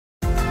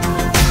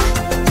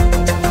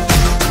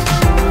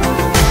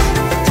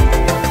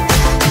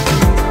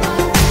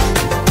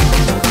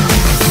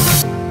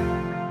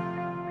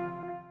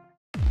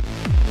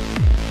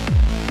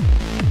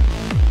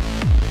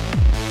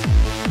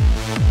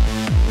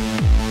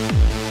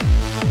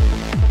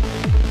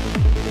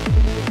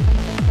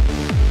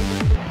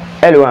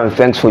Hello and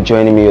thanks for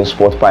joining me, your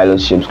Sport Pilot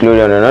James Glory,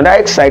 on another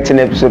exciting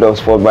episode of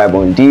Sport Vibe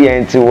on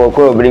DNT.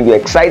 We'll bring you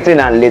exciting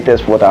and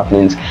latest sport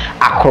happenings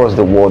across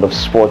the world of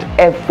sport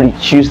every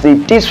Tuesday.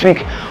 This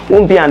week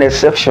won't be an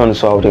exception,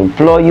 so I would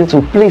implore you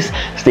to please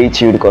stay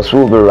tuned because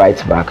we'll be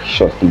right back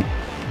shortly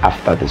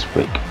after this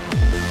break.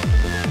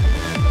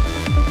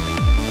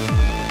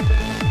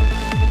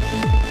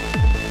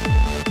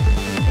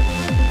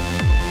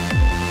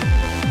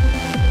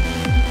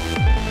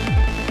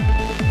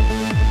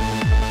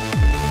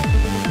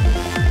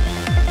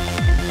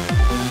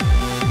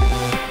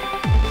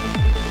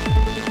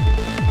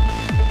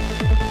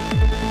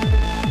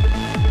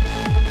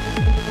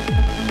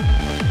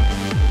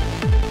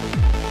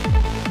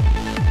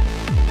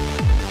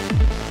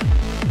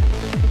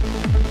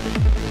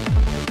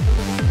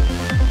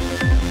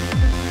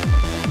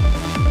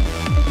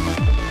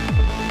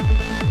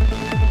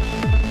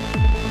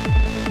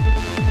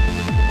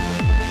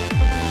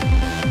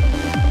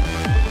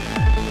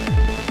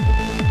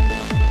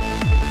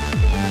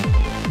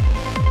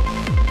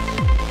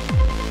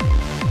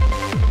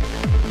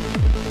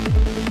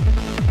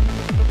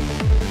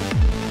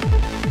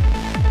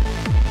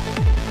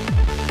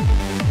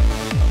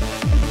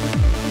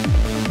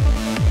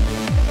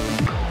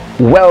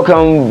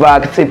 Welcome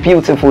back. It's a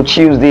beautiful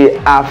Tuesday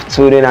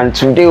afternoon, and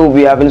today we'll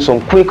be having some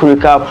quick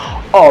recap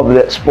of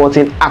the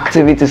sporting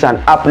activities and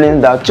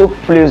happenings that took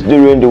place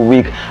during the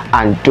week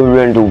and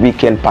during the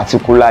weekend,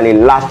 particularly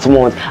last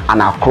month and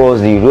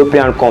across the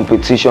European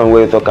competition,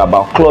 where we talk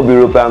about club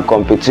European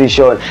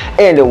competition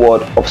in the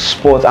world of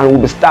sport. And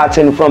we'll be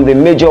starting from the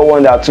major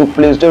one that took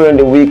place during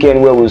the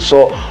weekend, where we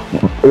saw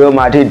Real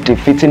Madrid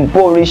defeating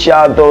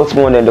Borussia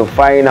Dortmund in the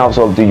finals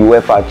of the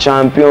UEFA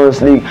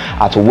Champions League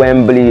at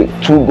Wembley,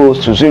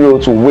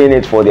 2-0 to win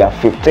it for their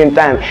 15th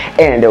time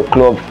in the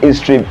club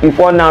history.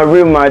 Before now,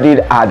 Real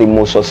Madrid are the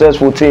most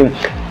successful team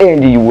in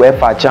the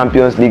UEFA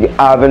Champions League,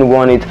 having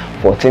won it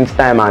 14th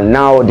time, and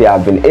now they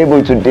have been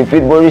able to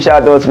defeat Borussia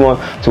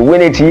Dortmund to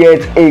win it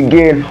yet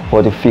again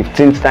for the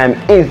 15th time.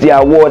 Is their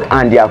award,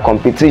 and their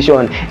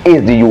competition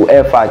is the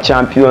UEFA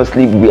Champions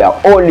League. We are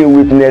only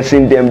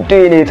witnessing them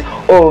doing it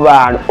over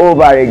and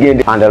over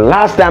again, and the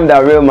last time that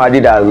Real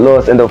Madrid has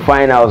lost in the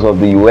finals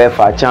of the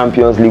UEFA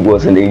Champions League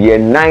was in the year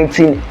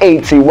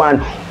 1981.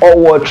 All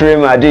what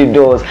Real Madrid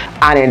does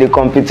and in the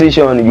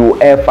competition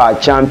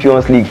UEFA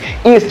Champions League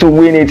is to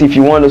win it. If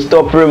you want to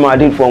stop Real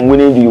Madrid from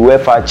winning the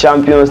UEFA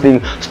Champions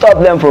League,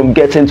 stop them from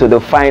getting to the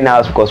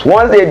finals, because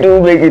once they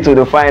do make it to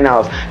the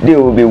finals, they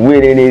will be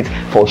winning it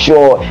for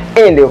sure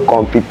in the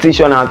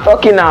competition. And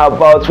talking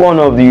about one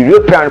of the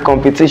European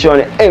competition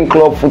in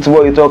club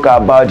football, you talk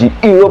about the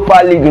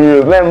Europa League.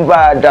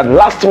 Remember that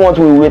last month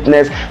we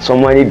witnessed so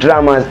many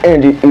dramas in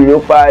the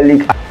Europa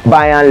League.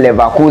 Bayern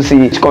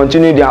Leverkusen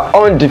continued their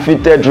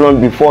undefeated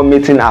run before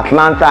meeting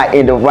Atlanta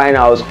in the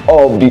finals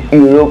of the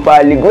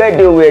Europa League, where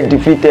they were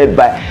defeated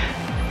by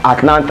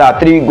Atlanta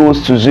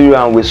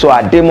 3-0, and we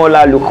saw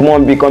Ademola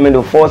Lookman becoming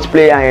the first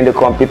player in the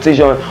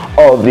competition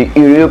of the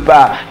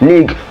Europa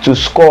League to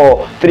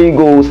score 3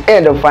 goals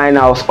in the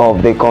finals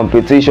of the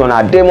competition.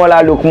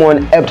 Ademola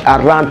Lookman helped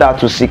Atlanta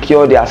to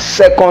secure their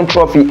second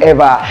trophy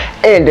ever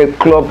in the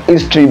club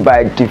history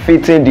by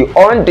defeating the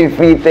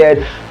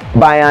undefeated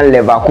Bayern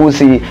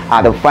Leverkusen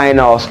at the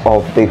finals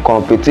of the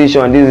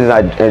competition. This is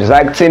an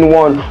exciting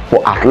one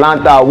for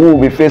Atlanta, who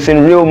will be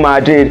facing Real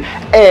Madrid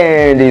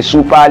in the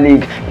Super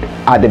League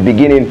at the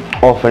beginning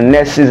of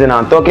next season.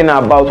 I'm talking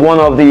about one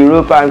of the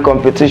European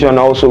competition.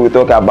 Also, we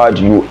talk about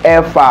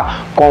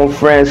UEFA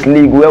Conference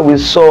League, where we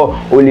saw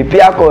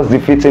Olympiacos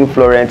defeating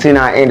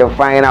Fiorentina in the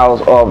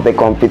finals of the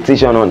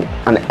competition on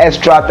an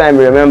extra time.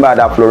 Remember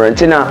that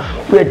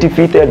Fiorentina were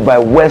defeated by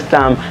West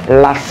Ham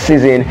last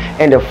season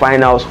in the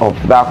finals of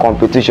that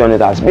competition.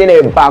 It has been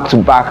a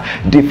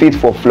back-to-back defeat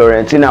for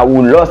Fiorentina,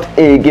 who lost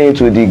again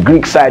to the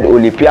Greek side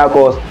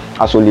Olympiacos,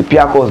 as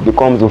Olympiacos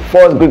becomes the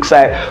first Greek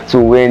side to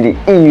win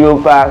the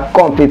Europa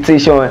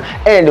competition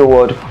in the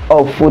world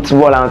of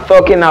football. And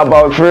talking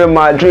about Real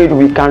Madrid,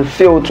 we can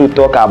fail to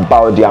talk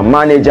about their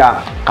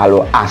manager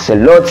Carlo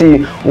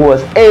Ancelotti, who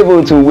was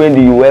able to win the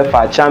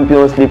UEFA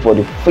Champions League for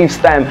the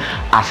 5th time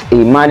as a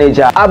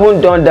manager.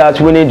 Haven't done that,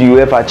 winning the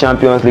UEFA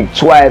Champions League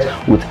twice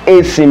with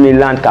AC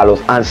Milan. Carlo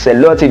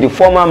Ancelotti, the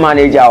former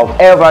manager of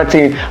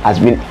Everton, has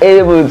been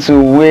able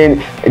to win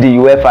the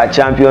UEFA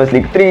Champions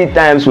League 3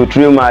 times with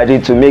Real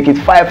Madrid, to make it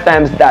 5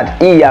 times that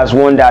he has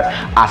won that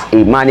as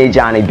a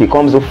manager, and he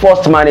becomes the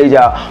first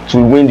manager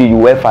to win the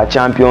UEFA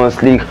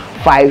Champions League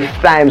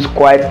 5 times.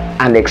 Quite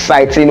an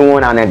exciting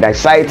one and an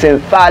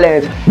exciting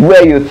talent,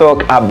 where you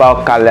talk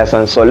about Carlo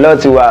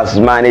Ancelotti, who has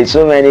managed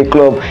so many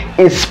clubs.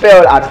 His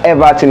spell at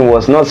Everton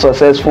was not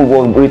successful,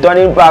 but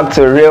returning back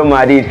to Real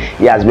Madrid,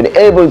 he has been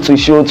able to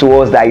show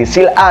to us that he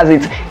still has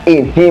it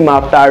in him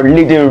after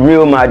leading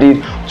Real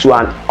Madrid to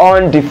an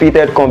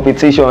undefeated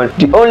competition.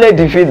 The only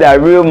defeat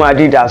that Real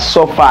Madrid has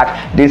suffered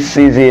this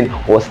season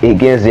was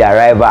against their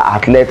rival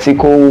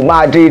Atletico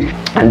Madrid,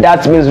 and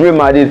that means Real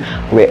Madrid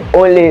were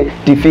only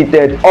defeated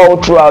defeated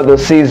all throughout the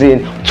season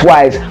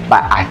twice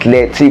by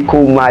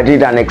Atletico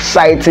Madrid, an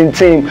exciting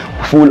team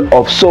full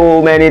of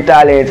so many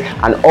talents.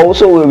 And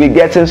also we'll be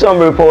getting some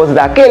reports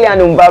that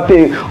Kylian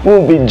Mbappe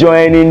will be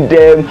joining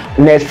them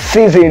next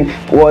season.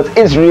 What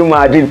is Real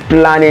Madrid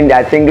planning?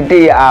 I think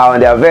they are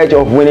on the verge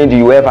of winning the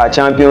UEFA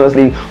Champions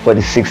League for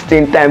the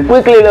 16th time.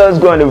 Quickly, let's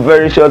go on a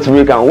very short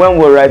break, and when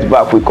we're right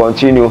back, we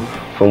continue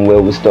from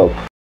where we stop.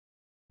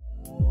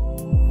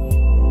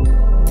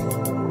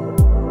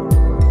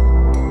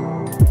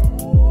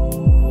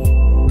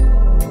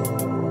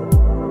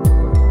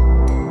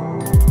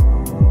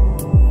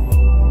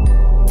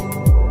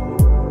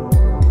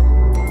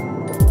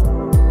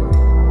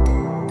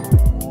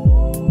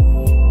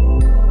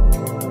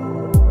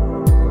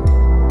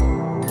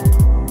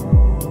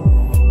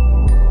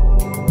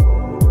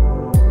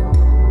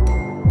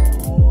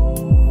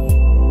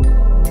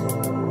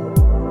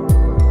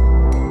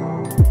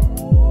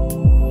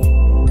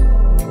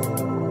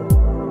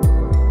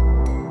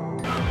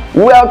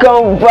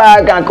 Welcome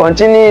back, and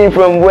continuing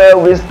from where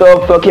we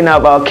stopped, talking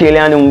about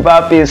Kylian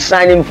Mbappe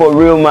signing for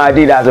Real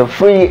Madrid as a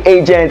free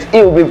agent.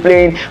 He'll be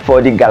playing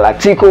for the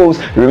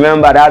Galacticos.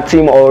 Remember, that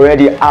team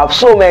already have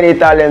so many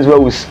talents, where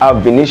we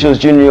have Vinicius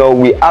Jr.,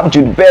 we have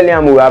Jude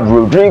Bellingham, we have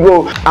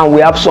Rodrigo, and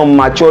we have some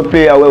matured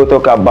players where we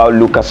talk about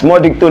Lucas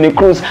Modric. Toni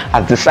Kroos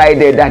has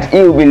decided that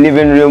he'll be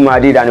leaving Real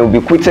Madrid and he'll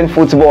be quitting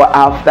football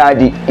after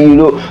the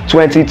Euro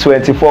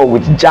 2024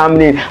 with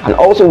Germany. And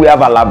also we have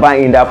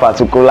Alaba in that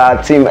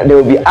particular team. They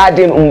will be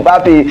adding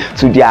Mbappe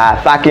to their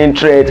attacking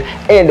threat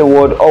in the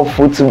world of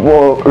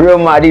football. Real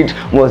Madrid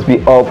must be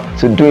up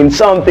to doing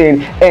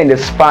something in the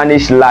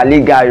Spanish La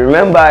Liga.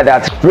 Remember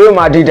that Real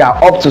Madrid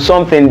are up to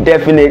something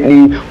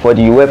definitely for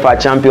the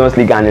UEFA Champions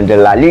League, and in the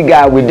La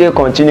Liga will they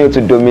continue to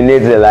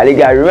dominate the La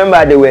Liga.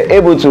 Remember, they were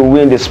able to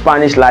win the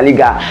Spanish La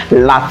Liga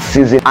last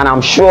season, and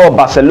I'm sure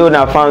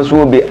Barcelona fans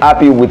will be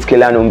happy with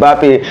Kylian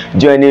Mbappe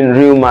joining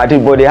Real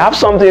Madrid. But they have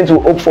something to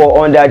hope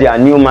for under their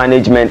new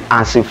management,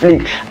 Hansi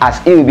Flick, as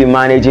he will be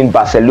managing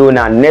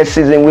Barcelona next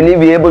season. Will he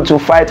be able to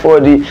fight for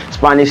the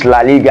Spanish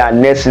La Liga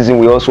next season?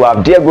 We also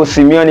have Diego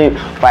Simeone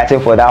fighting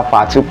for that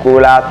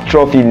particular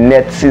trophy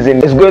next season.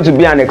 It's going to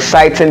be an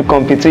exciting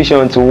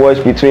competition to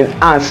watch between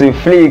Hansi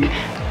Flick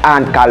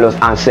and Carlo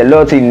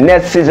Ancelotti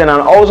next season.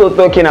 And also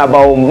talking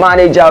about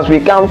managers, we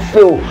can't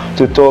fail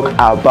to talk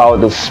about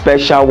the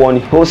special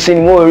one, Jose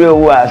Mourinho,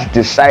 who has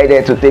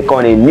decided to take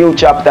on a new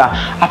chapter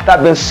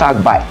after being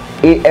sacked by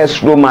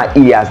AS Roma.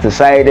 He has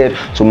decided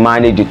to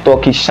manage the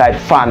Turkish side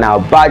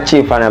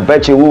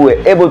Fenerbahce, who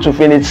were able to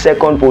finish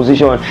second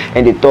position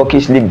in the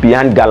Turkish league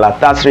behind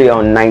Galatasaray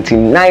on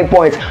 99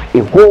 points, a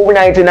whole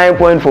 99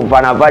 points for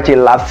Fenerbahce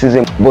last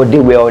season, but they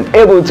were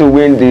unable to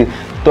win the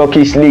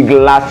Turkish league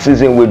last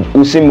season. With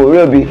Jose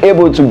Mourinho be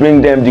able to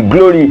bring them the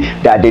glory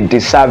that they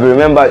deserve.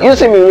 Remember,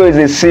 Jose Mourinho is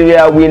a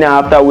serial winner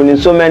after winning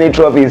so many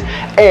trophies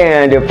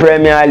in the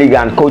Premier League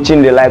and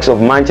coaching the likes of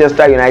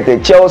Manchester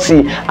United,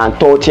 Chelsea and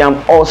Tottenham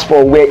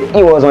Hotspur, where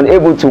he was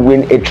unable to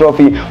win a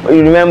trophy. But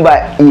you remember,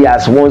 he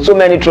has won so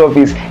many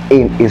trophies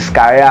in his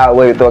career,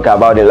 where you talk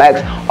about the likes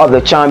of the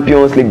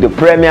Champions League, the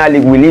Premier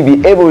League. Will he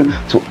be able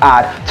to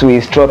add to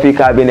his trophy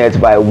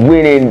cabinet by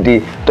winning the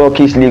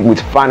Turkish league with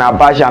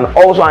Fenerbahce? And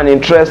also an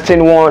interesting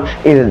one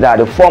is that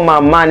the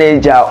former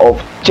manager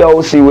of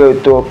Chelsea, where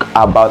we talk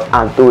about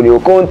Antonio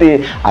Conte,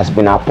 has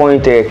been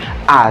appointed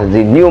as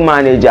the new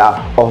manager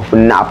of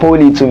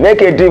Napoli to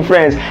make a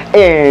difference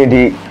in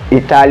the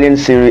Italian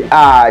Serie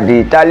A.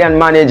 The Italian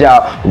manager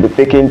will be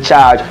taking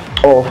charge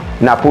of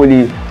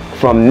Napoli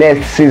from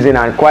next season,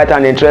 and quite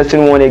an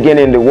interesting one again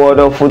in the world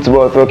of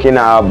football, talking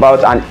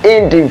about an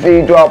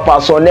individual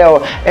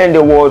personnel in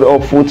the world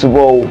of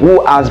football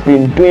who has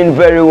been doing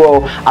very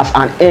well as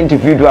an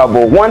individual,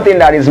 but one thing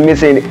that is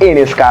missing in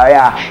his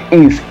career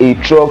is a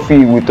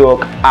trophy. We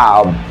talk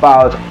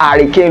about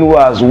Harry Kane, who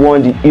has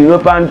won the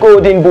European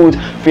Golden Boot,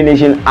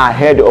 finishing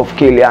ahead of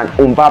Kylian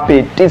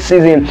Mbappe this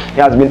season.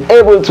 He has been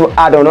able to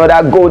add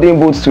another Golden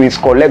Boot to his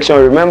collection.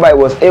 Remember, he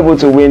was able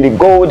to win the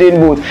Golden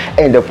Boot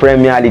in the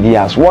Premier League. He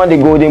has won the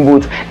Golden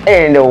Boot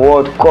in the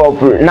World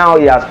Cup. Now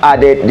he has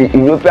added the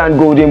European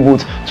Golden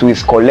Boot to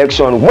his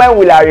collection. When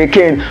will Harry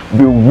Kane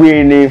be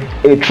winning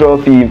a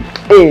trophy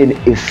in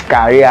his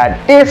career?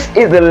 This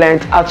is the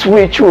length at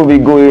which we'll be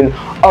going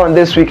on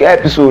this week's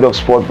episode of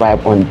Sport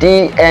Vibe on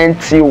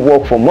DNT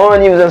Work. For more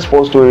news and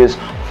sports stories,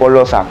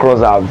 follow us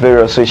across our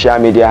various social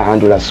media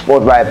handles at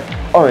Sport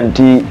Vibe on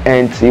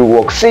DNT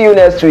Work. See you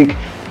next week.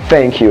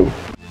 Thank you.